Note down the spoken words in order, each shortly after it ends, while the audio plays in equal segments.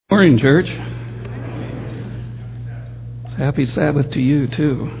morning, church. Happy Sabbath to you,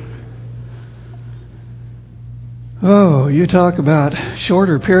 too. Oh, you talk about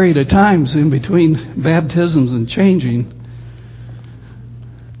shorter period of times in between baptisms and changing.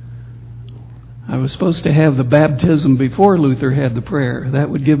 I was supposed to have the baptism before Luther had the prayer.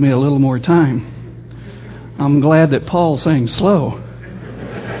 That would give me a little more time. I'm glad that Paul sang slow.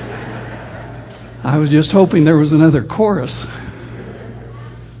 I was just hoping there was another chorus.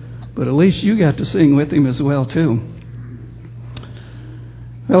 But at least you got to sing with him as well, too.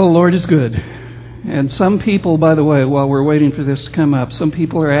 Well, the Lord is good. And some people, by the way, while we're waiting for this to come up, some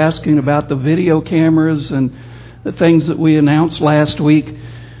people are asking about the video cameras and the things that we announced last week.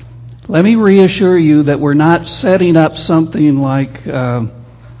 Let me reassure you that we're not setting up something like the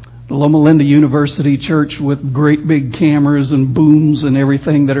Loma Linda University Church with great big cameras and booms and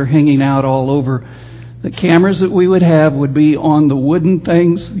everything that are hanging out all over. The cameras that we would have would be on the wooden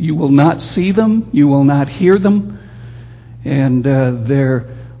things. You will not see them. You will not hear them. And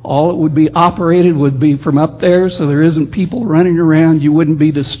all it would be operated would be from up there, so there isn't people running around. You wouldn't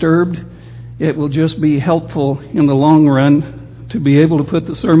be disturbed. It will just be helpful in the long run to be able to put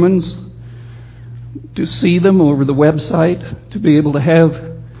the sermons, to see them over the website, to be able to have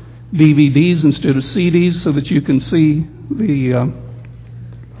DVDs instead of CDs so that you can see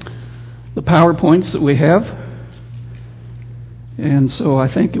the PowerPoints that we have. And so I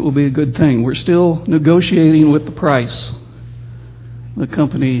think it will be a good thing. We're still negotiating with the price. The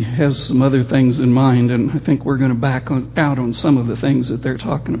company has some other things in mind, and I think we're going to back out on some of the things that they're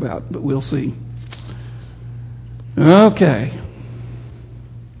talking about, but we'll see. Okay.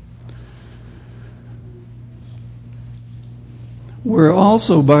 We're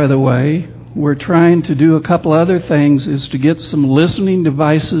also, by the way, we're trying to do a couple other things, is to get some listening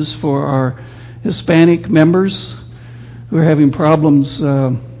devices for our Hispanic members who are having problems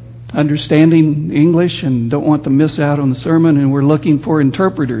understanding English and don't want to miss out on the sermon, and we're looking for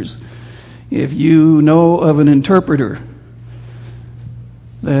interpreters. If you know of an interpreter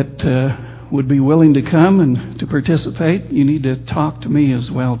that would be willing to come and to participate, you need to talk to me as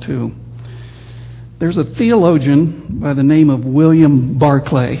well, too. There's a theologian by the name of William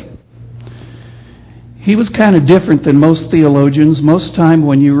Barclay. He was kind of different than most theologians. Most time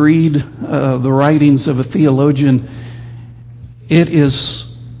when you read the writings of a theologian, it is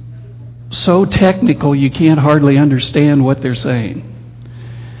so technical you can't hardly understand what they're saying.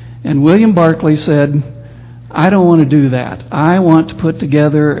 And William Barclay said, I don't want to do that. I want to put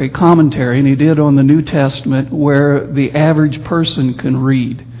together a commentary, and he did on the New Testament, where the average person can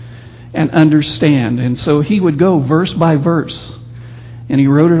read and understand. And so he would go verse by verse, and he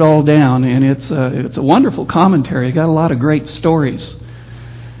wrote it all down, and it's a wonderful commentary. It got a lot of great stories.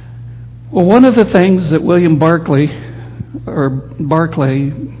 Well, one of the things that William Barclay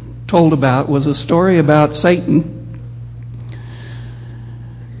told about was a story about Satan,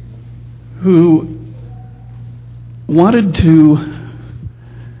 who wanted to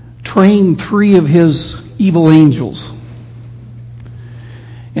train 3 of his evil angels.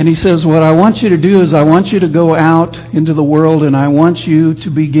 And he says, what I want you to do is I want you to go out into the world, and I want you to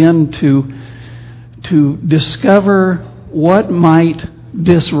begin to discover what might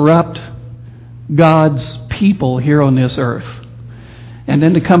disrupt God's people here on this earth, and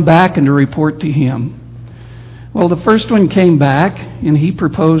then to come back and to report to him. Well, the first one came back, and he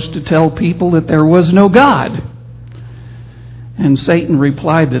proposed to tell people that there was no God. And Satan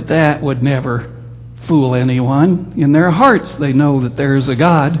replied that that would never fool anyone. In their hearts, they know that there is a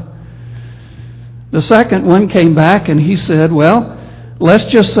God. The second one came back, and he said, well, let's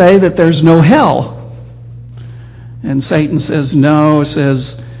just say that there's no hell. And Satan says, no,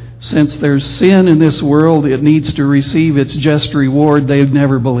 says, since there's sin in this world, it needs to receive its just reward. They'd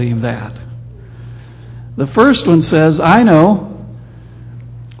never believe that. The first one says, I know.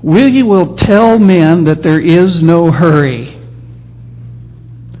 You will tell men that there is no hurry.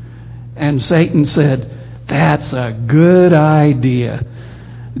 And Satan said, that's a good idea.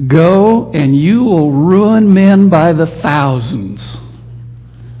 Go and you will ruin men by the thousands.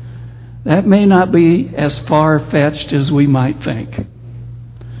 That may not be as far-fetched as we might think.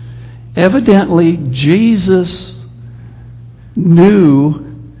 Evidently, Jesus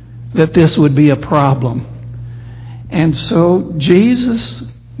knew that this would be a problem. And so Jesus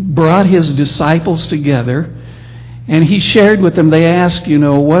brought his disciples together, and he shared with them. They asked,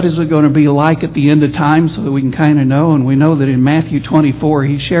 what is it going to be like at the end of time, so that we can kind of know. And we know that in Matthew 24,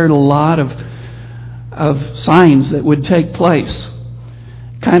 he shared a lot of signs that would take place,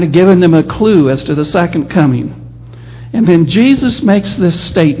 kind of giving them a clue as to the second coming. And then Jesus makes this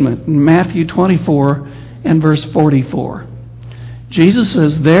statement in Matthew 24 and verse 44. Jesus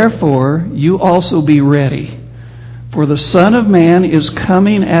says, therefore, you also be ready, for the Son of Man is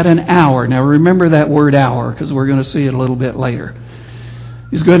coming at an hour. Now remember that word hour, because we're going to see it a little bit later.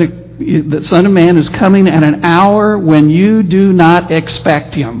 The Son of Man is coming at an hour when you do not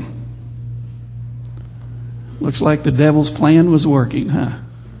expect Him. Looks like the devil's plan was working, huh?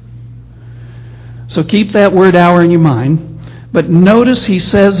 So keep that word hour in your mind. But notice he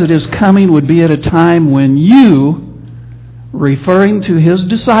says that His coming would be at a time when you, referring to His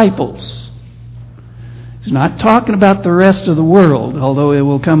disciples, He's not talking about the rest of the world, although it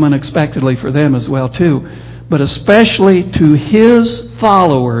will come unexpectedly for them as well too, but especially to His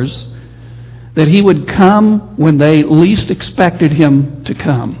followers, that He would come when they least expected Him to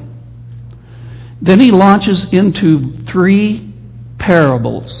come. Then He launches into 3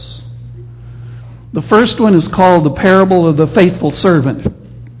 parables. The first one is called the parable of the faithful servant.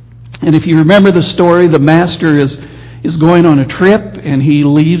 And if you remember the story, the master is going on a trip, and he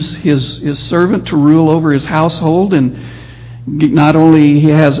leaves his servant to rule over his household. And not only he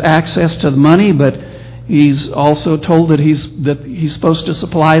has access to the money, but he's also told that he's supposed to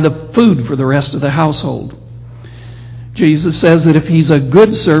supply the food for the rest of the household. Jesus says that if he's a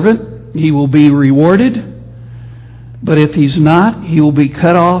good servant, he will be rewarded, but if he's not, he will be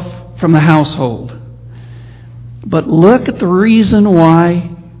cut off from the household. But look at the reason why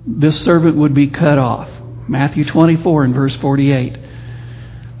this servant would be cut off. Matthew 24 and verse 48.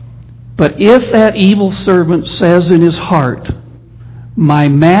 But if that evil servant says in his heart, my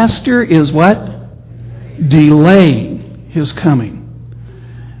master is what? Delaying his coming.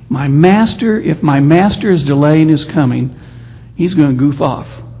 If my master is delaying his coming, he's going to goof off.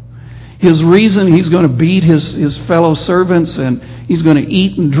 His reason, he's going to beat his fellow servants, and he's going to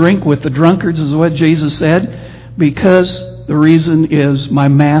eat and drink with the drunkards, is what Jesus said, because the reason is my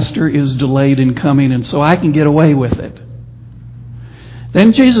master is delayed in coming, and so I can get away with it.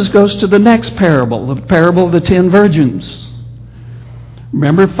 Then Jesus goes to the next parable, the parable of the 10 virgins.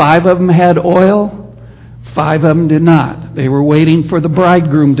 Remember, 5 of them had oil, 5 of them did not. They were waiting for the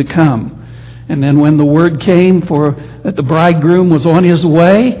bridegroom to come. And then when the word came that the bridegroom was on his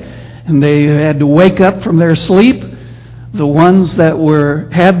way, and they had to wake up from their sleep, the ones that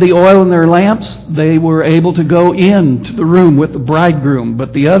had the oil in their lamps, they were able to go into the room with the bridegroom.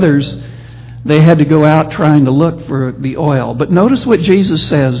 But the others, they had to go out trying to look for the oil. But notice what Jesus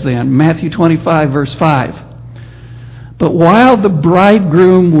says then, Matthew 25, verse 5. But while the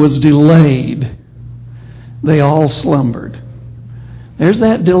bridegroom was delayed, they all slumbered. There's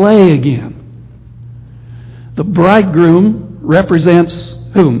that delay again. The bridegroom represents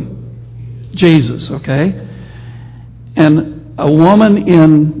whom? Jesus, okay? And a woman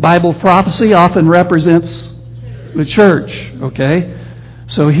in Bible prophecy often represents the church, okay?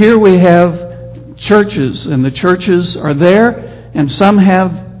 So here we have churches, and the churches are there, and some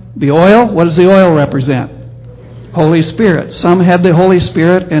have the oil. What does the oil represent? Holy Spirit. Some had the Holy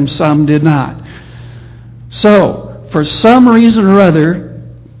Spirit, and some did not. So, for some reason or other,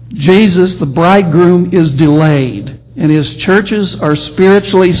 Jesus, the bridegroom, is delayed, and his churches are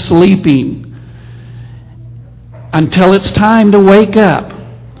spiritually sleeping until it's time to wake up.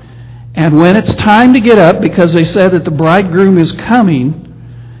 And when it's time to get up, because they said that the bridegroom is coming,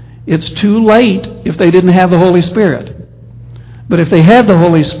 it's too late if they didn't have the Holy Spirit. But if they had the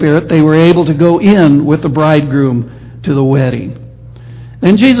Holy Spirit, they were able to go in with the bridegroom to the wedding.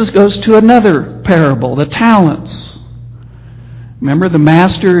 Then Jesus goes to another parable, the talents. Remember, the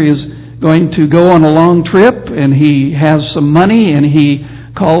master is going to go on a long trip, and he has some money, and he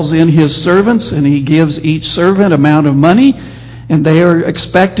calls in his servants, and he gives each servant amount of money, and they are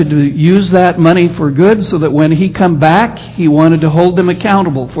expected to use that money for good, so that when he come back, he wanted to hold them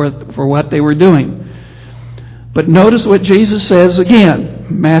accountable for what they were doing. But notice what Jesus says again,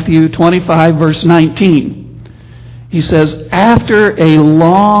 Matthew 25, verse 19. He says, after a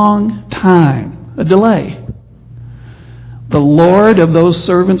long time, a delay, the Lord of those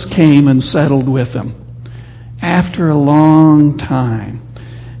servants came and settled with them. After a long time.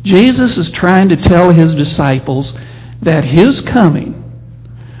 Jesus is trying to tell his disciples that his coming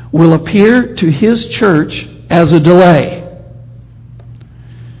will appear to his church as a delay.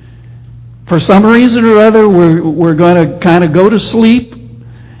 For some reason or other, we're going to kind of go to sleep,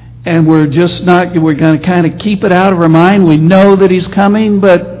 and we're going to kind of keep it out of our mind. We know that he's coming,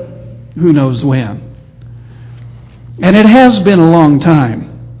 but who knows when. And it has been a long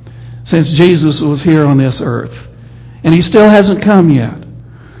time since Jesus was here on this earth, and he still hasn't come yet.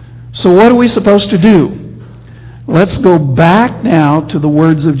 So what are we supposed to do? Let's go back now to the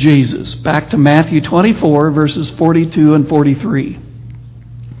words of Jesus, back to Matthew 24, verses 42 and 43.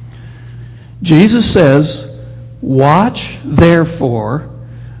 Jesus says, Watch, therefore,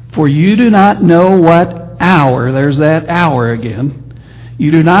 for you do not know what hour," there's that hour again,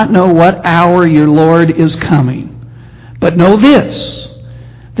 "you do not know what hour your Lord is coming. But know this,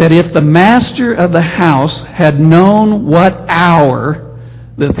 that if the master of the house had known what hour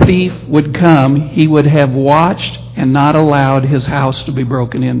the thief would come, he would have watched and not allowed his house to be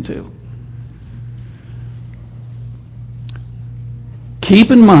broken into."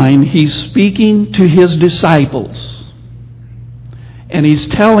 Keep in mind, he's speaking to his disciples, and he's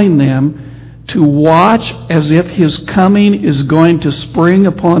telling them to watch as if his coming is going to spring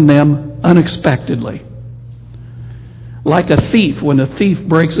upon them unexpectedly. Like a thief when a thief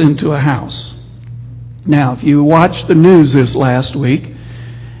breaks into a house. Now, if you watched the news this last week,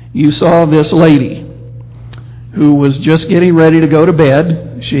 you saw this lady who was just getting ready to go to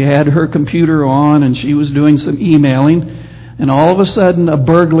bed. She had her computer on and she was doing some emailing, and all of a sudden a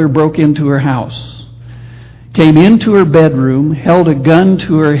burglar broke into her house, came into her bedroom, held a gun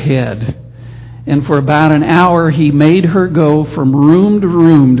to her head, and for about an hour he made her go from room to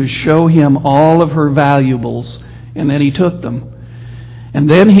room to show him all of her valuables, and then he took them. And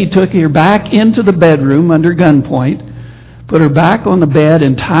then he took her back into the bedroom under gunpoint, put her back on the bed,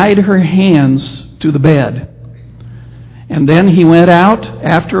 and tied her hands to the bed. And then he went out,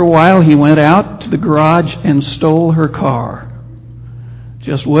 after a while, he went out to the garage and stole her car.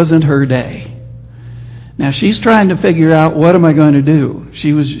 Just wasn't her day. Now she's trying to figure out, what am I going to do?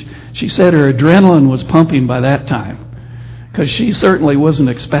 She said her adrenaline was pumping by that time, because she certainly wasn't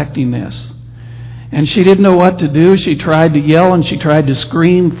expecting this. And she didn't know what to do. She tried to yell and she tried to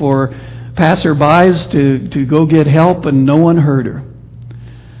scream for passerbys to go get help, and no one heard her.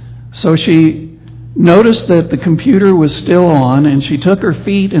 So she noticed that the computer was still on, and she took her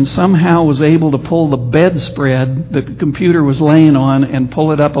feet and somehow was able to pull the bedspread that the computer was laying on and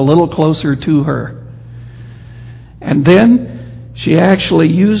pull it up a little closer to her. And then she actually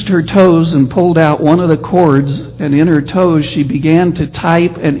used her toes and pulled out one of the cords, and in her toes she began to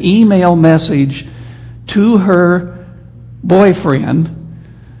type an email message to her boyfriend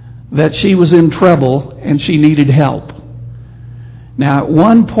that she was in trouble and she needed help. Now, at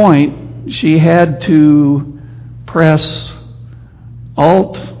one point, she had to press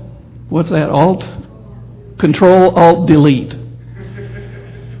Control, Alt, Delete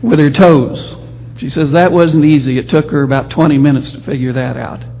with her toes. She says that wasn't easy. It took her about 20 minutes to figure that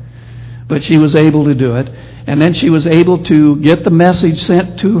out. But she was able to do it. And then she was able to get the message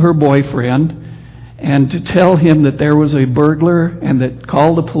sent to her boyfriend and to tell him that there was a burglar and that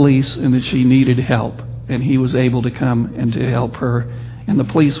called the police and that she needed help. And he was able to come and to help her, and the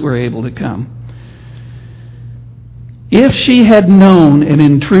police were able to come. If she had known an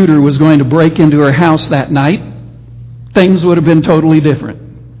intruder was going to break into her house that night, things would have been totally different.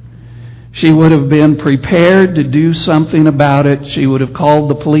 She would have been prepared to do something about it. She would have called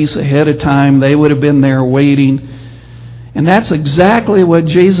the police ahead of time. They would have been there waiting. And that's exactly what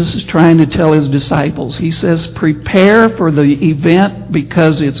Jesus is trying to tell his disciples. He says, prepare for the event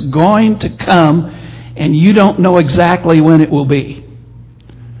because it's going to come and you don't know exactly when it will be.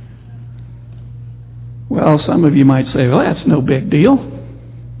 Well, some of you might say, well, that's no big deal.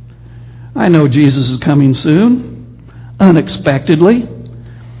 I know Jesus is coming soon, unexpectedly.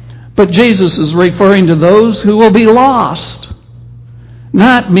 But Jesus is referring to those who will be lost,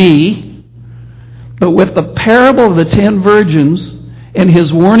 not me. But with the parable of the 10 virgins and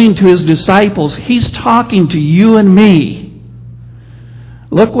his warning to his disciples, he's talking to you and me.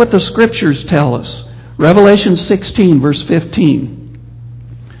 Look what the scriptures tell us. Revelation 16, verse 15.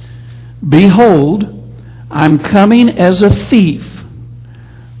 Behold, I'm coming as a thief.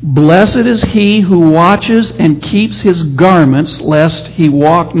 Blessed is he who watches and keeps his garments, lest he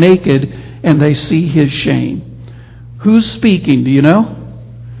walk naked and they see his shame. Who's speaking? Do you know?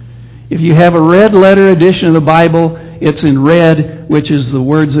 If you have a red letter edition of the Bible, it's in red, which is the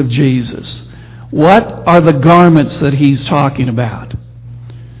words of Jesus. What are the garments that he's talking about?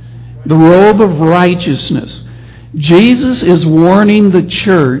 The robe of righteousness. Jesus is warning the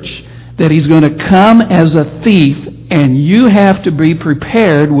church that he's going to come as a thief, and you have to be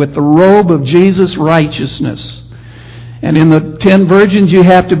prepared with the robe of Jesus' righteousness. And in the 10 virgins, you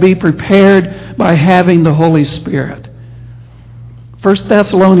have to be prepared by having the Holy Spirit. 1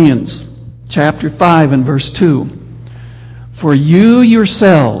 Thessalonians chapter 5 and verse 2. For you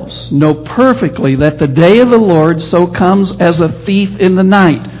yourselves know perfectly that the day of the Lord so comes as a thief in the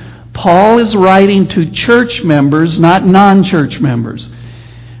night. Paul is writing to church members, not non-church members.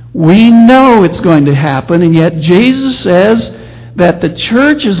 We know it's going to happen, and yet Jesus says that the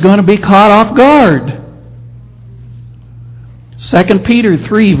church is going to be caught off guard. 2 Peter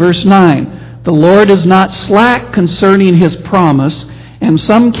 3 verse 9. The Lord is not slack concerning His promise, and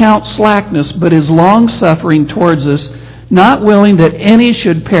some count slackness, but is long-suffering towards us, not willing that any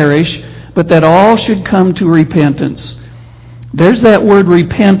should perish, but that all should come to repentance. There's that word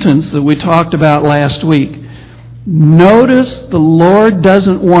repentance that we talked about last week. Notice the Lord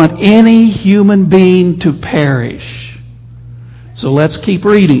doesn't want any human being to perish. So let's keep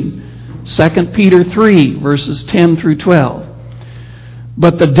reading. 2 Peter 3, verses 10 through 12.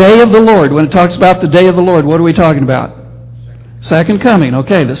 But the day of the Lord, when it talks about the day of the Lord, what are we talking about? Second coming.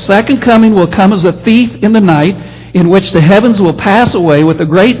 Okay, the second coming will come as a thief in the night, in which the heavens will pass away with a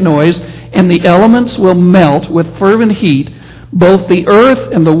great noise, and the elements will melt with fervent heat. Both the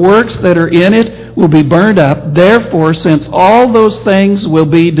earth and the works that are in it will be burned up. Therefore, since all those things will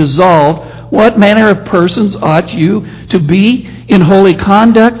be dissolved, what manner of persons ought you to be in holy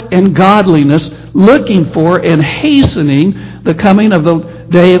conduct and godliness, looking for and hastening the coming of the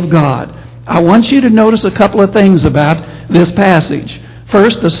day of God? I want you to notice a couple of things about this passage.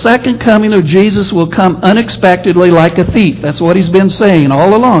 First, the second coming of Jesus will come unexpectedly like a thief. That's what He's been saying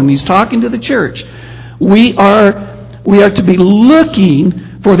all along. He's talking to the church. We are to be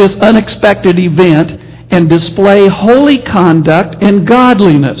looking for this unexpected event and display holy conduct and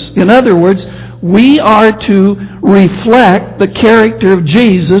godliness. In other words, we are to reflect the character of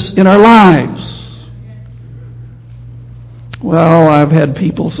Jesus in our lives. Well, I've had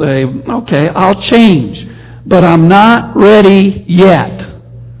people say, okay, I'll change, but I'm not ready yet.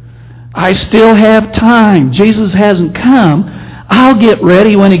 I still have time. Jesus hasn't come. I'll get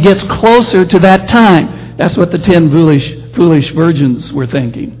ready when He gets closer to that time. That's what the 10 foolish virgins were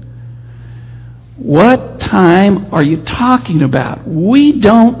thinking. What time are you talking about? We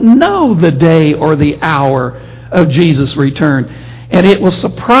don't know the day or the hour of Jesus' return. And it will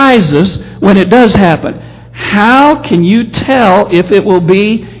surprise us when it does happen. How can you tell if it will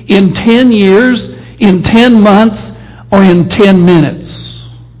be in 10 years, in 10 months, or in 10 minutes?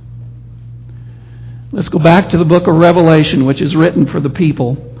 Let's go back to the book of Revelation, which is written for the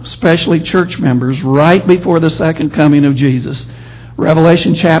people, especially church members, right before the second coming of Jesus.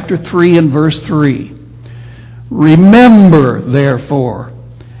 Revelation chapter 3 and verse 3. Remember, therefore,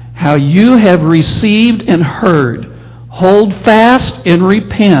 how you have received and heard. Hold fast and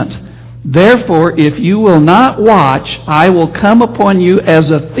repent. Therefore, if you will not watch, I will come upon you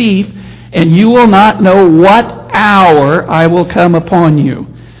as a thief, and you will not know what hour I will come upon you.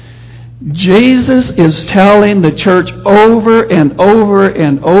 Jesus is telling the church over and over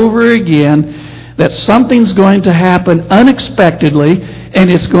and over again that something's going to happen unexpectedly,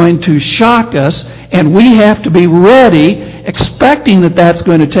 and it's going to shock us, and we have to be ready, expecting that that's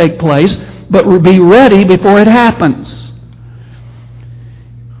going to take place, but we'll be ready before it happens.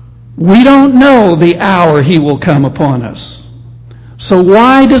 We don't know the hour He will come upon us. So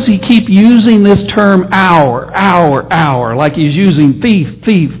why does He keep using this term hour, like He's using thief,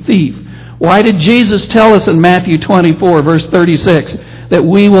 thief, thief? Why did Jesus tell us in Matthew 24, verse 36, that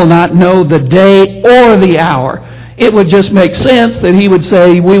we will not know the day or the hour? It would just make sense that He would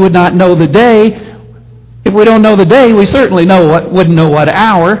say we would not know the day. If we don't know the day, we certainly wouldn't know what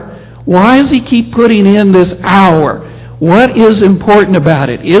hour. Why does He keep putting in this hour? What is important about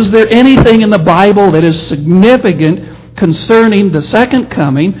it? Is there anything in the Bible that is significant concerning the second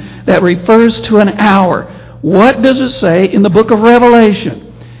coming that refers to an hour? What does it say in the book of Revelation?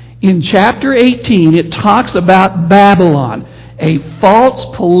 In chapter 18, it talks about Babylon, a false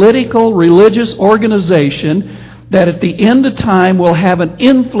political religious organization that at the end of time will have an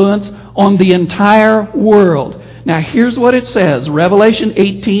influence on the entire world. Now here's what it says, Revelation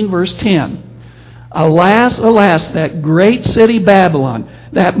 18 verse 10. Alas, alas, that great city Babylon,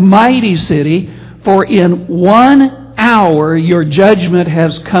 that mighty city, for in 1 hour your judgment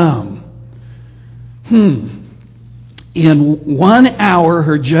has come. In 1 hour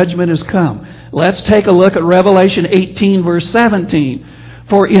her judgment has come. Let's take a look at Revelation 18 verse 17.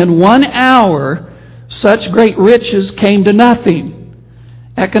 For in 1 hour such great riches came to nothing.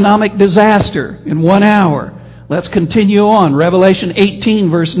 Economic disaster in 1 hour. Let's continue on. Revelation 18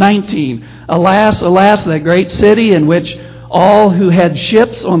 verse 19. Alas, alas, that great city in which all who had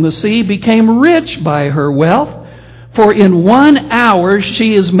ships on the sea became rich by her wealth. For in 1 hour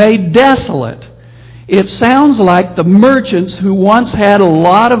she is made desolate. It sounds like the merchants who once had a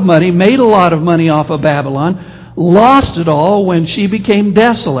lot of money, made a lot of money off of Babylon, lost it all when she became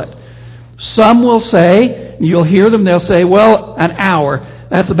desolate. Some will say, you'll hear them, they'll say, well, an hour.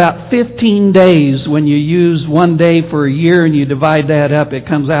 That's about 15 days. When you use 1 day for a year and you divide that up, it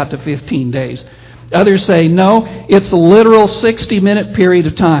comes out to 15 days. Others say, no, it's a literal 60-minute period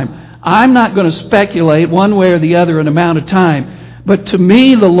of time. I'm not going to speculate one way or the other an amount of time, But to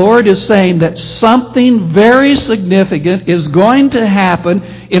me, the Lord is saying that something very significant is going to happen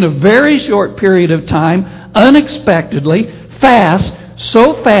in a very short period of time, unexpectedly, fast,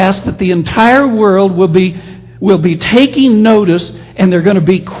 so fast that the entire world will be taking notice, and they're going to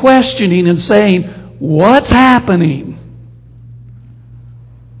be questioning and saying, what's happening?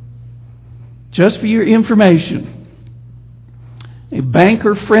 Just for your information, a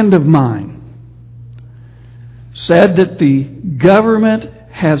banker friend of mine said that the government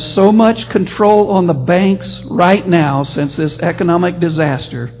has so much control on the banks right now since this economic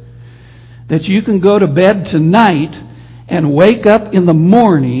disaster that you can go to bed tonight and wake up in the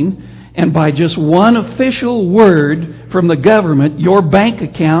morning, and by just one official word from the government, your bank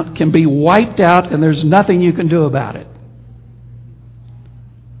account can be wiped out and there's nothing you can do about it.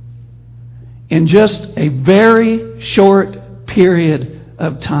 In just a very short period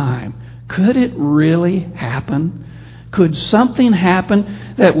of time. Could it really happen? Could something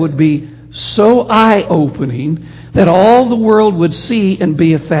happen that would be so eye-opening that all the world would see and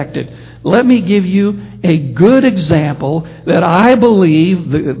be affected? Let me give you a good example that I believe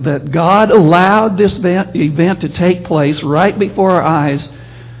that God allowed this event to take place right before our eyes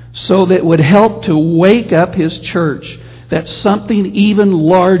so that it would help to wake up His church, that something even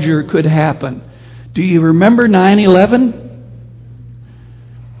larger could happen. Do you remember 9/11?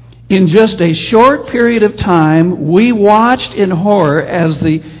 In just a short period of time, we watched in horror as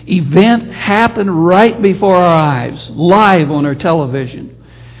the event happened right before our eyes, live on our television.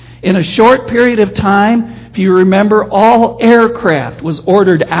 In a short period of time, if you remember, all aircraft was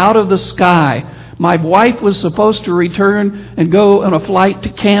ordered out of the sky. My wife was supposed to return and go on a flight to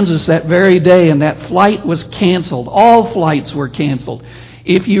Kansas that very day, and that flight was canceled. All flights were canceled.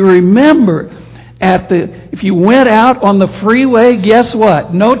 If you remember, if you went out on the freeway, guess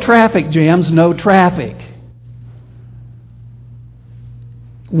what? No traffic jams, no traffic.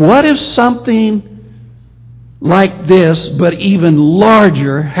 What if something like this, but even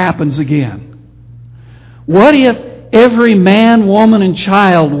larger, happens again? What if every man, woman, and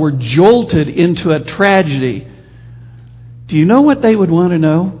child were jolted into a tragedy? Do you know what they would want to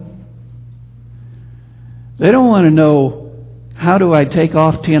know? They don't want to know, how do I take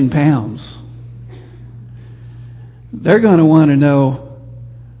off 10 pounds? They're going to want to know,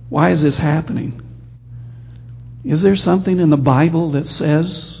 why is this happening? Is there something in the Bible that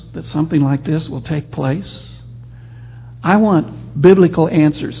says that something like this will take place? I want biblical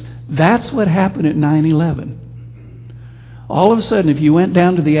answers. That's what happened at 9/11. All of a sudden, if you went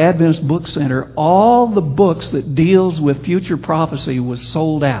down to the Adventist Book Center, all the books that deals with future prophecy was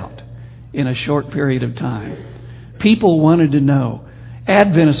sold out in a short period of time. People wanted to know.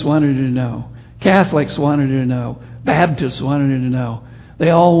 Adventists wanted to know. Catholics wanted to know. Baptists wanted to know.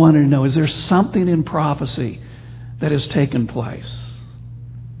 They all wanted to know, is there something in prophecy that has taken place?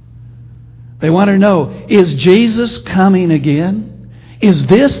 They want to know, is Jesus coming again? Is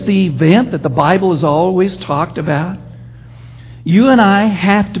this the event that the Bible has always talked about? You and I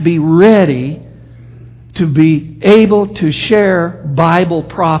have to be ready to be able to share Bible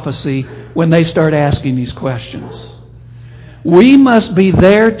prophecy when they start asking these questions. We must be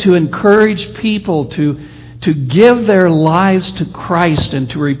there to encourage people to give their lives to Christ and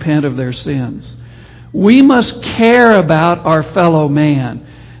to repent of their sins. We must care about our fellow man.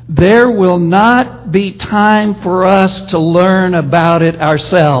 There will not be time for us to learn about it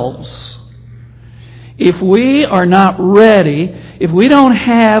ourselves. If we are not ready, if we don't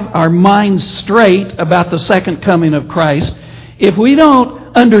have our minds straight about the second coming of Christ, if we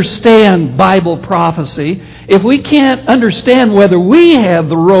don't understand Bible prophecy, if we can't understand whether we have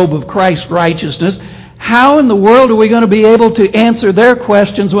the robe of Christ's righteousness, how in the world are we going to be able to answer their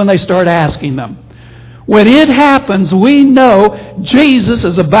questions when they start asking them? When it happens, we know Jesus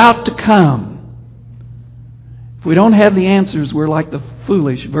is about to come. If we don't have the answers, we're like the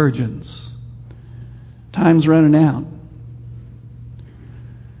foolish virgins. Time's running out.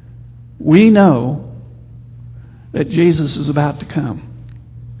 We know that Jesus is about to come.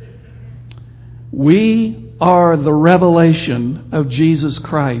 We are the revelation of Jesus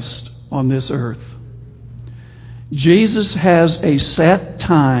Christ on this earth. Jesus has a set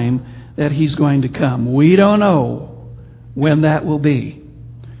time that He's going to come. We don't know when that will be.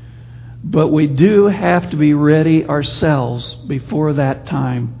 But we do have to be ready ourselves before that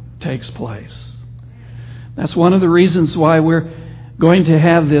time takes place. That's one of the reasons why we're going to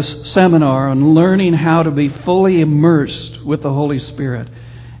have this seminar on learning how to be fully immersed with the Holy Spirit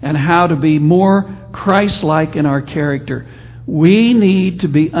and how to be more Christ-like in our character. We need to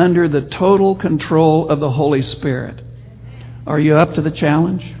be under the total control of the Holy Spirit. Are you up to the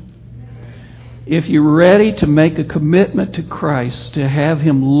challenge? If you're ready to make a commitment to Christ, to have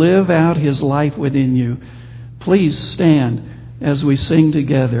Him live out His life within you, please stand as we sing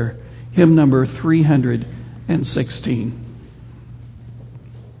together hymn number 316.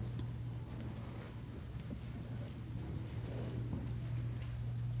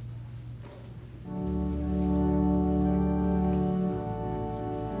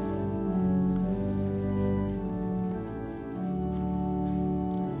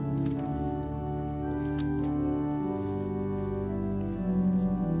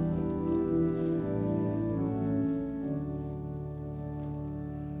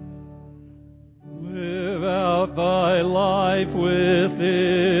 Thy life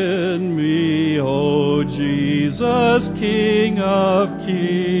within me, O Jesus, King of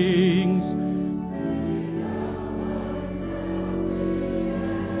kings.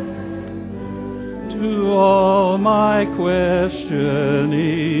 To all my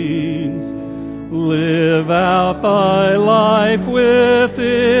questionings, live out thy life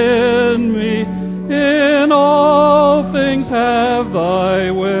within me. In all things have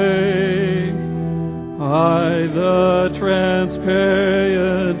thy way. I, the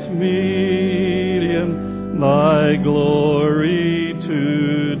transparent medium, thy glory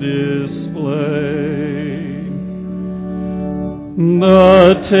to display.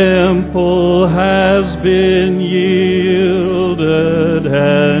 The temple has been yielded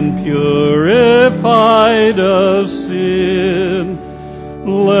and purified of sin.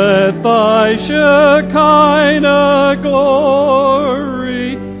 Let thy Shekinah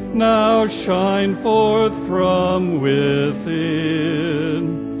glory now shine forth from within,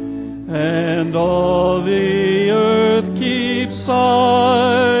 and all the earth keep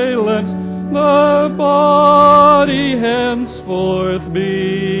silence, the body henceforth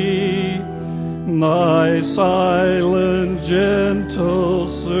be thy silent, gentle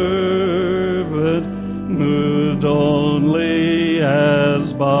servant, moved only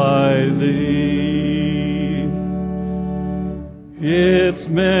as by thee. Its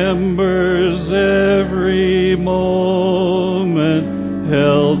members every moment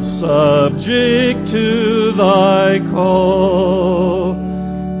held subject to thy call,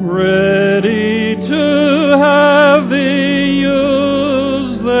 ready to have thee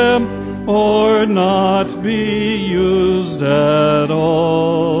use them or not be used at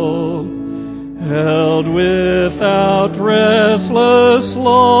all, held without restless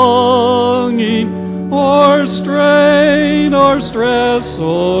longing, or strain, or stress,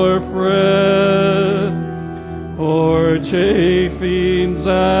 or fret, or chafings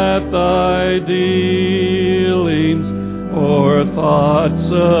at thy dealings, or thoughts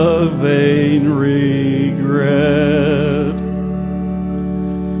of vain regret.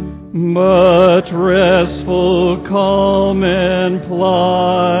 But restful, calm, and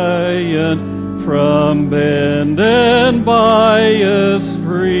pliant, from bend and bias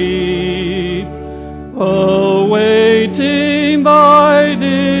free, awaiting thy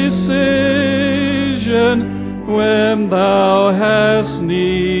decision when thou hast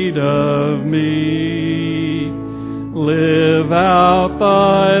need of me. Live out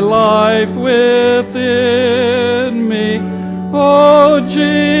thy life within me, O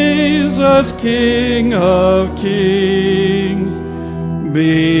Jesus, King of kings.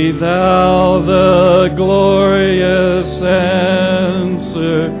 Be thou the glorious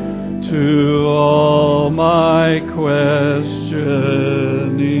answer to all my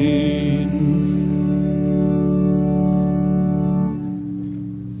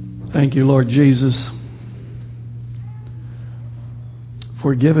questionings. Thank you, Lord Jesus,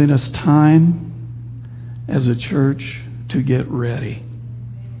 for giving us time as a church to get ready.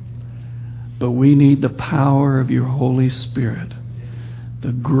 But we need the power of your Holy Spirit,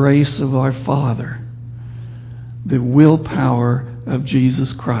 the grace of our Father, the willpower of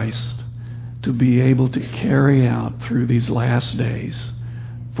Jesus Christ to be able to carry out through these last days.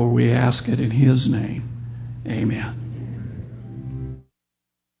 For we ask it in His name. Amen.